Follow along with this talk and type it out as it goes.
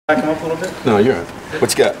Back him up a little bit? No, you're right.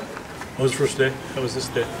 What you got? How was the first day? How was this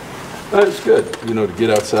day? It's good, you know, to get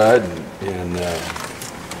outside and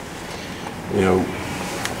you know,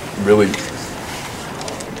 really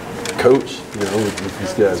coach, you know, with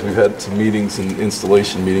these guys. We've had some meetings and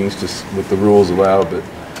installation meetings just with the rules allowed, but,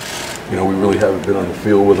 you know, we really haven't been on the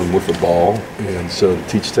field with them with the ball. And so to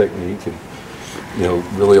teach technique and, you know,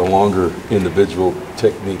 really a longer individual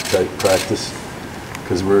technique type practice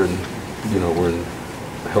because we're in, you know, we're in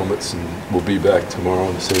helmets and we'll be back tomorrow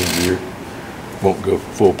in the same gear. Won't go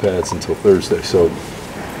full pads until Thursday. So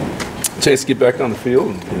a chance to get back on the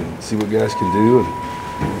field and see what guys can do.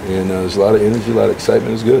 And there's a lot of energy, a lot of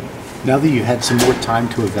excitement. It's good. Now that you had some more time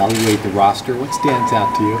to evaluate the roster, what stands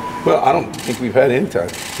out to you? Well, I don't think we've had any time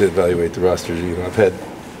to evaluate the roster. You know, I've had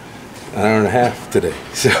an hour and a half today.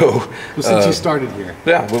 So well, since you started here.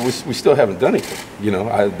 Yeah, but we still haven't done anything. You know,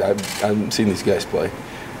 I haven't seen these guys play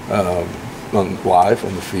live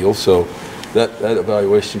on the field. So that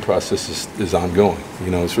evaluation process is ongoing.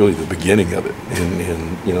 You know, it's really the beginning of it,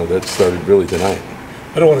 and you know that started really tonight.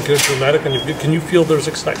 I don't want to get dramatic on you. Can you feel there's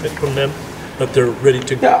excitement from them that they're ready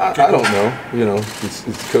to? Yeah, I don't know. You know,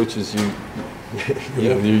 it's coaches. You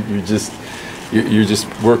know, you're just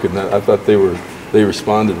working. I thought they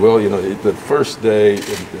responded well. You know, the first day in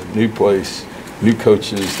the new place, new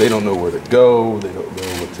coaches, they don't know where to go. They don't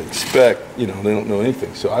know what to expect. You know, they don't know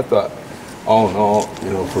anything. So I thought, all in all, you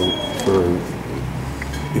know, for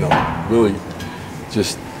you know, really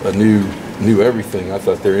just a new everything. I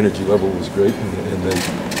thought their energy level was great, and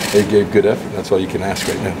they gave good effort. That's all you can ask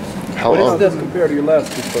right now. How does this compare to your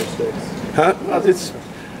last two first days? Huh? It's,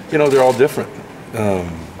 you know, they're all different.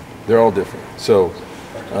 They're all different. So,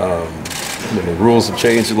 you know, the rules have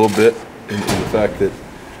changed a little bit in the fact that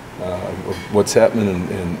what's happening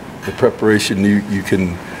and the preparation you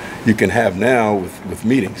can have now with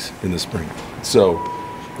meetings in the spring. So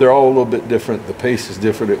they're all a little bit different. The pace is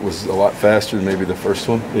different. It was a lot faster than maybe the first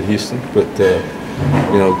one at Houston. But,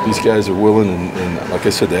 you know, these guys are willing, and like I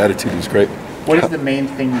said, the attitude was great. What is the main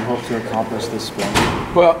thing you hope to accomplish this spring?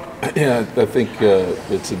 Well, yeah, I think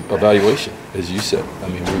it's an evaluation, as you said. I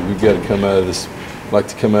mean, we've got to come out of this, like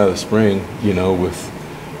to come out of the spring, you know, with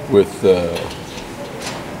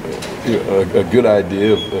a good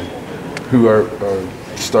idea of who our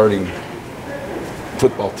starting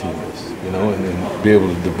football team is, you know, and then be able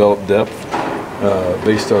to develop depth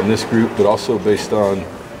based on this group, but also based on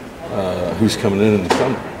who's coming in the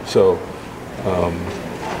summer. So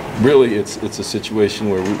really it's a situation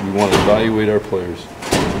where we want to evaluate our players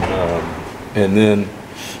and then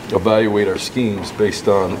evaluate our schemes based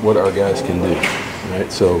on what our guys can do,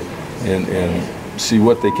 right? So and see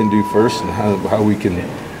what they can do first and how we can,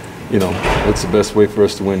 you know, what's the best way for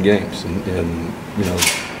us to win games, and you know,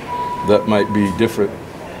 that might be different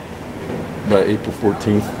by April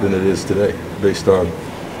 14th than it is today, based on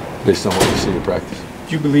what we see in practice.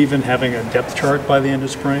 Do you believe in having a depth chart by the end of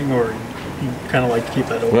spring, or you kind of like to keep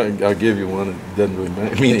that open? Well, I'll give you one. It doesn't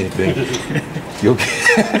really mean anything.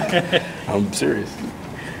 I'm serious.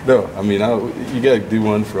 No, I mean, you got to do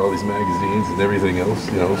one for all these magazines and everything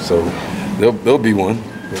else, you know. So there'll be one,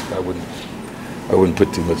 but I wouldn't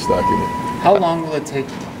put too much stock in it. How long will it take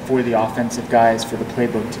for the offensive guys, for the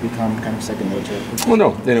playbook to become kind of second nature? Well,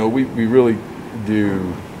 no, you know, we really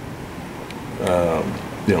do,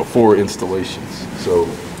 you know, 4 installations. So,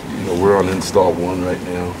 you know, we're on install 1 right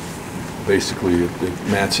now. Basically, it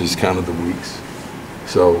matches kind of the weeks.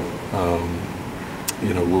 So,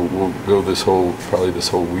 you know, we'll go probably this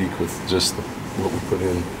whole week with just what we put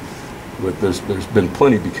in. But there's been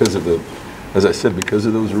plenty because of as I said, because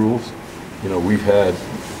of those rules. You know, we've had,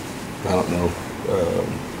 I don't know,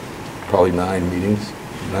 probably 9 meetings,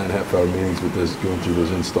 9.5-hour meetings with this, going through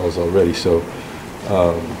those installs already. So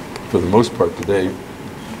for the most part today,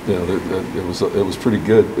 you know, it was pretty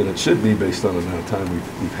good, and it should be based on the amount of time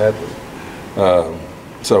we've had with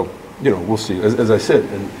it. So, you know, we'll see. As I said,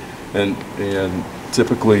 and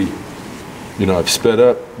typically, you know, I've sped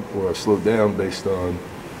up or I've slowed down based on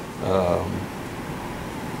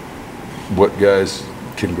what guys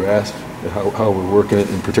can grasp, how we're working it,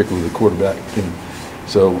 and particularly the quarterback. And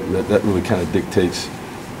so that really kind of dictates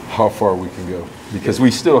how far we can go, because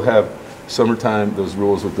we still have summertime, those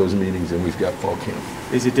rules with those meetings, and we've got fall camp.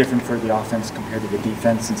 Is it different for the offense compared to the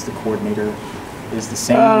defense, since the coordinator is the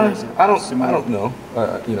same? Or is it I similar? don't know.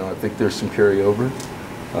 You know, I think there's some carryover,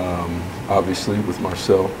 obviously with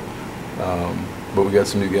Marcel, but we got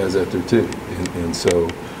some new guys out there too, and so,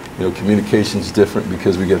 you know, communication's different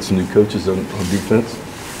because we got some new coaches on defense.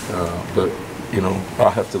 But, you know, I'll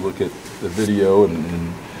have to look at the video, and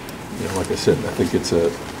you know, like I said, I think it's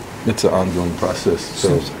an ongoing process.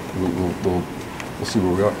 So we'll we'll see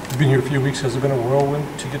where we are. You've been here a few weeks. Has it been a whirlwind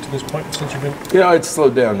to get to this point since you've been? Yeah, it's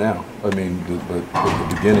slowed down now. I mean, but at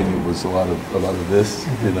the beginning it was a lot of this,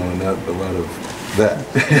 you know, and not a lot of that.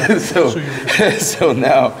 so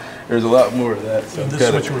now there's a lot more of that. So And this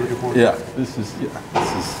is what you were looking for? Yeah,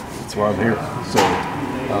 that's why I'm here. So,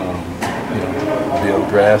 you know, be on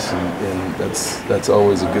grass and that's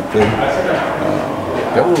always a good thing.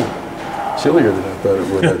 Got a little chillier than I thought it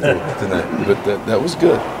would tonight, but that was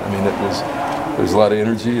good. I mean, there's a lot of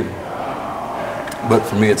energy, but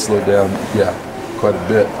for me it slowed down, yeah, quite a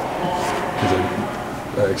bit, because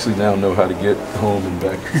I actually now know how to get home and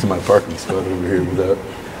back to my parking spot over here without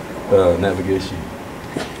navigation.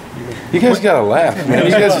 You guys gotta laugh, man.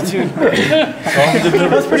 You guys are too.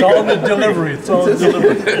 It's all in the delivery. It's all in the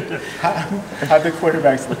delivery. How'd the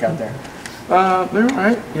quarterbacks look out there? They're all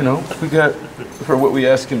right. You know, we got, for what we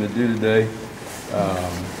asked them to do today,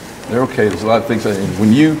 they're okay. There's a lot of things.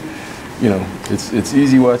 When you know, it's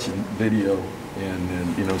easy watching video, and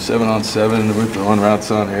then, you know, 7-on-7 with the on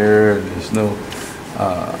routes on air, and there's no,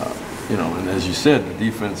 you know, and as you said, the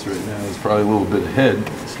defense right now is probably a little bit ahead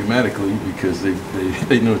schematically because they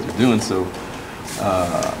know what they're doing. So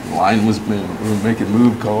the line was making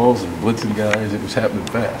move calls and blitzing guys. It was happening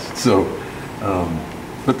fast. So,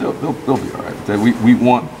 but they'll be all right. We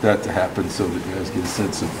want that to happen so that guys get a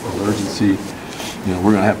sense of urgency. You know,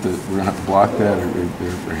 we're gonna have to block that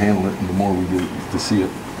or handle it, and the more we get to see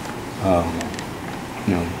it,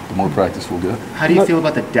 you know, the more practice we'll get. How do you feel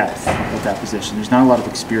about the depth of that position? There's not a lot of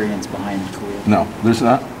experience behind Khalil. No, there's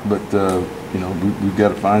not. But you know, we've got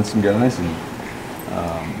to find some guys, and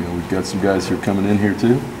you know, we've got some guys who are coming in here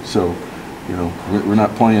too. So, you know, we're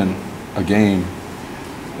not playing a game.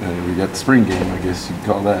 We got the spring game, I guess you'd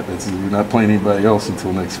call that. We're not playing anybody else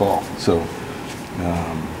until next fall. So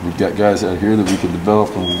we've got guys out here that we can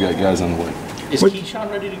develop, and we've got guys on the way. Is Keyshawn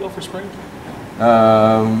ready to go for spring?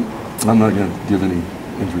 I'm not going to give any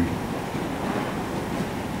injury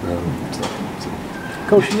stuff. So.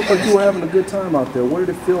 Coach, you look like you were having a good time out there. What did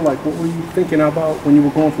it feel like? What were you thinking about when you were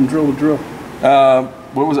going from drill to drill?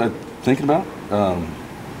 What was I thinking about? To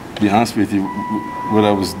be honest with you, what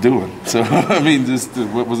I was doing. So, I mean, just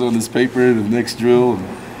what was on this paper, the next drill,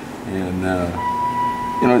 and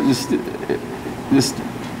you know, just you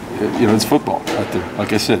know, it's football out there.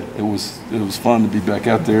 Like I said, it was fun to be back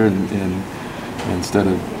out there, and instead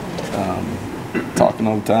of talking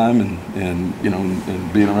all the time and you know,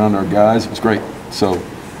 and being around our guys, it was great. So,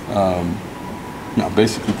 you know,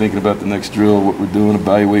 basically thinking about the next drill, what we're doing,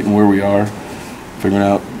 evaluating where we are, figuring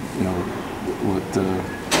out, you know, what.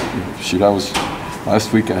 You know, shoot,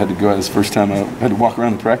 last week I had to go out. This first time I had to walk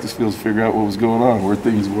around the practice fields to figure out what was going on, where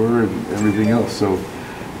things were, and everything else. So,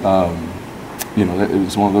 you know, it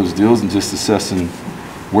was one of those deals, and just assessing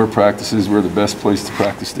where practices, where the best place to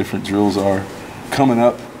practice different drills are coming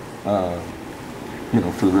up. You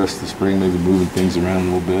know, for the rest of the spring, maybe moving things around a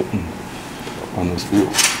little bit on those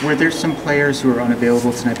fields. Were there some players who were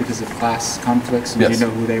unavailable tonight because of class conflicts? And Yes. do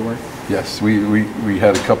you know who they were? Yes, we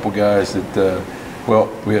had a couple guys that. Well,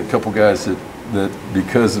 we had a couple guys that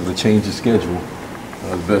because of the change of schedule,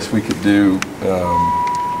 the best we could do,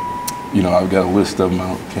 you know, I've got a list of them.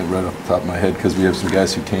 I can't right off the top of my head because we have some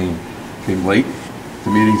guys who came late to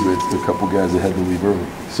meetings. We had a couple guys that had to leave early.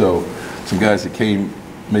 So some guys that came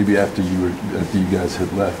maybe after you guys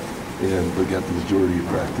had left, and we got the majority of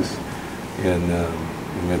practice. And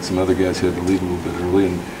we had some other guys who had to leave a little bit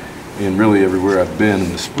early. And really everywhere I've been in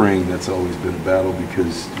the spring, that's always been a battle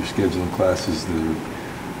because you're scheduling classes that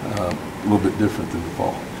are a little bit different than the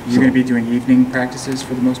fall. You're going to be doing evening practices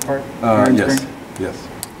for the most part? Here in Yes, spring? yes.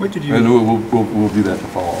 What did you? And we'll do that in the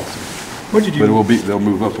fall also. What did you? But they'll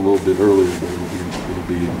move up a little bit earlier, but it'll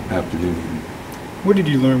be afternoon. What did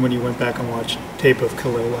you learn when you went back and watched tape of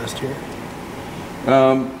Khalil last year?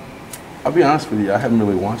 I'll be honest with you, I haven't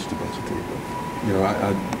really watched a bunch of tape. You know,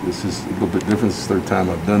 this is a little bit different. This is the third time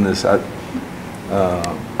I've done this. I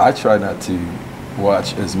try not to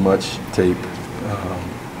watch as much tape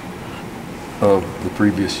of the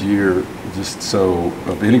previous year, just so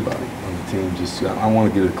of anybody on the team. Just I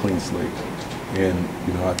want to get a clean slate, and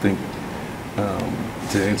you know, I think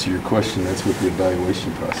to answer your question, that's what the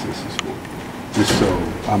evaluation process is for. Just so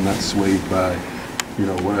I'm not swayed by, you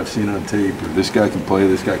know, what I've seen on tape, or this guy can play,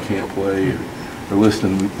 this guy can't play, or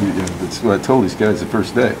listening. You know, that's what I told these guys the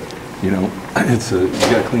first day. You know, you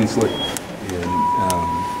got a clean slate, and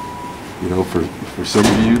you know, for some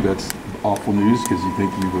of you that's awful news because you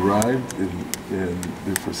think you've arrived,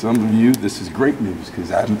 and for some of you this is great news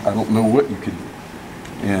because I don't know what you could.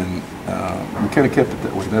 And we kind of kept it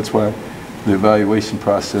that way. That's why the evaluation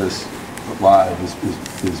process live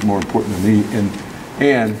is more important to me,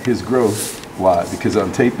 and his growth why. Because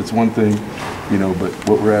on tape, it's one thing, you know, but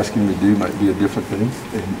what we're asking him to do might be a different thing,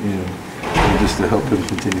 and just to help him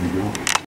continue to grow.